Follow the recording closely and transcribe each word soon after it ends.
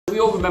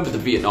all remember the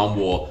Vietnam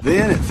War.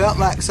 Then it felt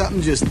like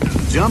something just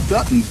jumped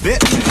up and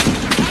bit me.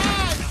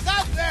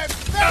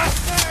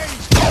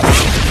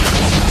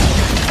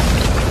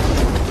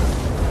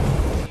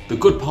 The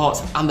good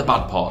parts and the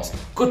bad parts.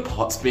 Good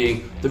parts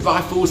being the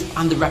rifles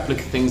and the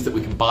replica things that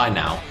we can buy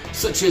now,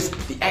 such as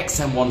the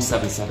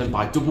XM177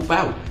 by Double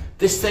Bell.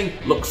 This thing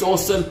looks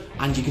awesome,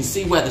 and you can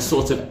see where the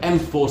sort of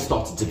M4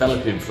 started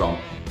developing from.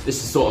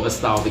 This is sort of a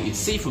style that you'd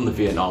see from the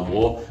Vietnam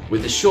War,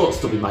 with the short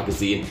stubby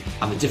magazine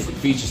and the different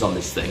features on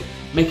this thing,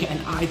 make it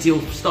an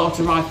ideal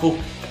starter rifle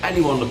for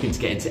anyone looking to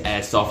get into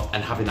airsoft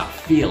and having that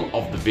feel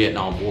of the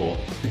Vietnam War.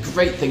 The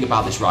great thing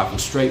about this rifle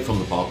straight from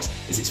the box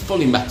is it's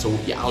fully metal,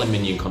 your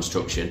aluminium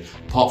construction,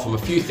 apart from a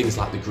few things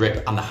like the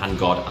grip and the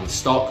handguard and the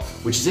stock,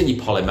 which is in your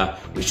polymer,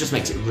 which just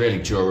makes it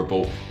really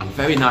durable and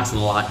very nice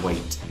and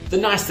lightweight. The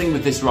nice thing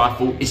with this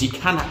rifle is you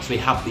can actually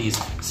have these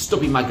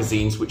stubby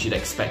magazines, which you'd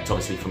expect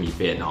obviously from your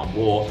Vietnam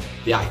War,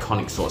 the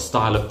iconic sort of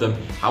style of them.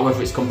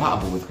 However, it's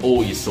compatible with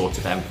all your sort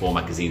of M4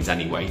 magazines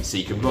anyway, so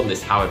you can run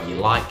this however you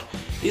like.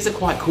 These are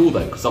quite cool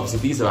though, because obviously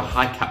these are a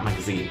high cap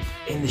magazine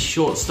in the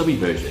short stubby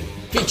version.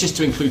 Features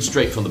to include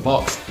straight from the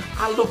box.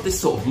 I love this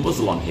sort of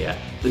muzzle on here.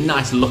 The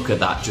nice look of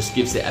that just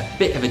gives it a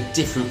bit of a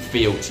different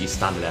feel to your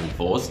standard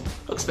M4s.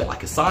 Looks a bit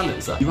like a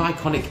silencer. Your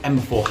iconic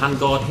M4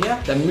 handguard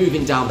here. Then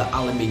moving down the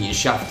aluminium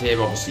shaft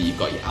here, obviously you've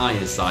got your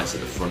iron sights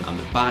at the front and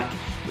the back,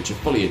 which are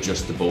fully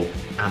adjustable,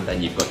 and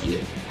then you've got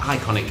your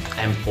iconic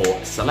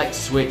M4 select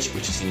switch,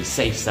 which is in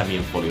safe, semi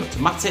and fully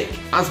automatic,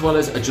 as well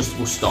as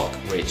adjustable stock,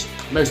 which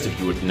most of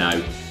you would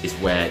know is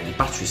where your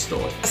battery's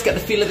stored. Let's get the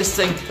feel of this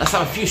thing, let's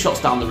have a few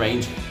shots down the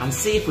range and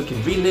see if we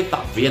can relive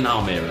that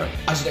Vietnam era.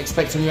 As you'd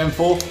expect on your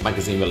M4,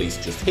 magazine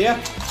release just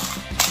here.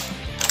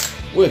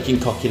 Working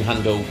cocking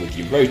handle with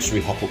your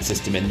rotary hop-up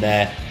system in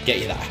there, get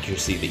you that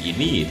accuracy that you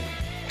need.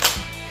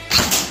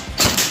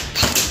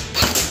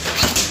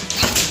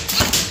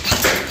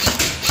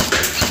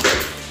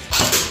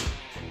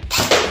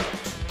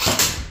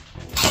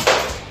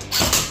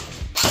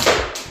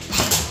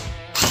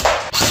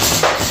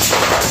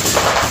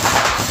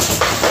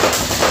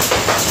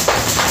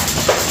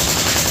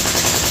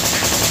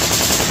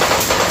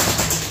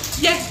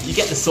 You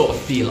get the sort of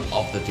feel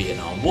of the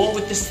Vietnam War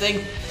with this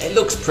thing. It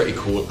looks pretty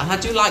cool, and I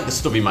do like the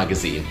stubby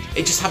magazine.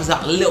 It just has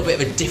that little bit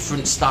of a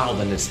different style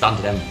than the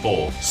standard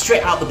M4.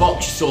 Straight out the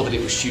box you saw that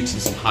it was shooting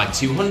some high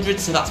 200s,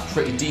 so that's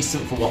pretty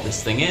decent for what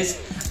this thing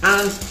is.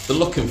 And the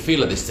look and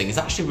feel of this thing is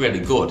actually really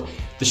good.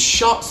 The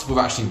shots were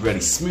actually really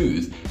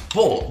smooth,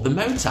 but the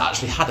motor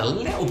actually had a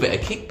little bit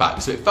of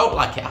kickback, so it felt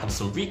like it had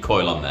some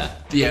recoil on there.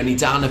 The only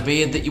downer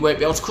being that you won't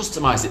be able to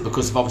customise it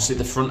because of obviously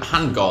the front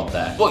handguard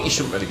there. But you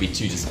shouldn't really be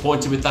too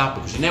disappointed with that,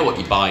 because you know what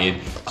you're buying.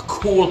 A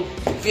cool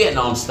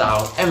Vietnam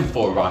style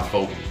M4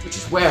 rifle, which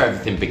is where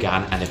everything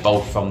began and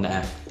evolved from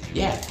there.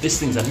 Yeah, this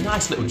thing's a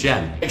nice little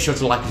gem. Make sure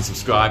to like and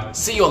subscribe.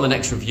 See you on the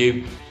next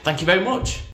review. Thank you very much.